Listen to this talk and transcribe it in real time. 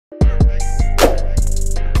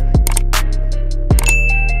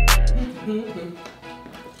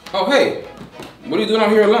Oh, hey. What are you doing out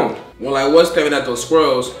here alone? Well, I was staring at those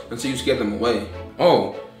squirrels until you scared them away.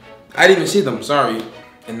 Oh, I didn't even see them, sorry.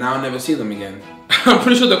 And now I'll never see them again. I'm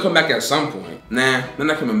pretty sure they'll come back at some point. Nah, they're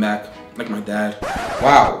not coming back. Like my dad.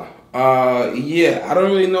 Wow. Yeah, I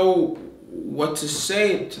don't really know what to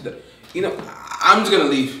say to the... You know, I'm just gonna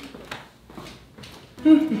leave.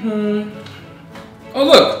 Oh,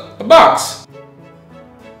 look, a box.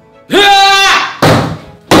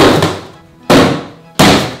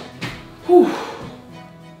 Whew.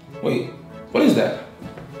 Wait, what is that?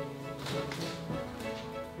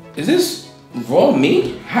 Is this raw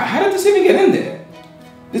meat? How did this even get in there?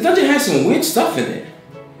 This dungeon has some weird stuff in it.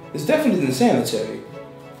 It's definitely insanitary.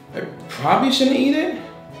 I probably shouldn't eat it.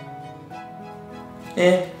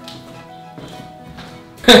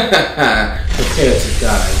 Prepare to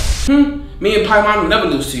die. Me and Paimon will never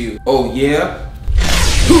lose to you. Oh yeah?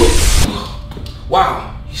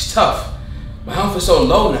 Wow, he's tough. My health is so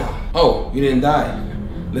low now. Oh, you didn't die.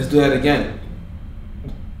 Let's do that again.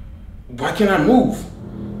 Why can't I move?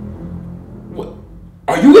 What?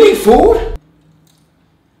 Are you eating food?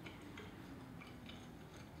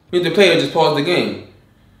 The player just paused the game.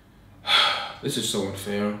 This is so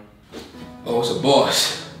unfair. Oh, it's a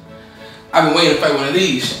boss. I've been waiting to fight one of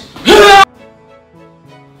these.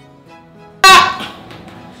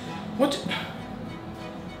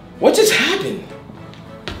 What just happened?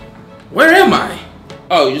 Where am I?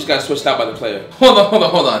 Oh, you just got switched out by the player. Hold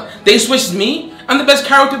on. They switched me? I'm the best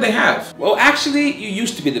character they have. Well, actually, you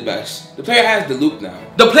used to be the best. The player has Diluc now.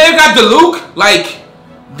 The player got Diluc? Like,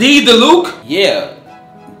 the Diluc? Yeah,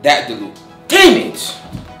 that Diluc. Damn it!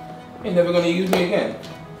 You're never gonna use me again.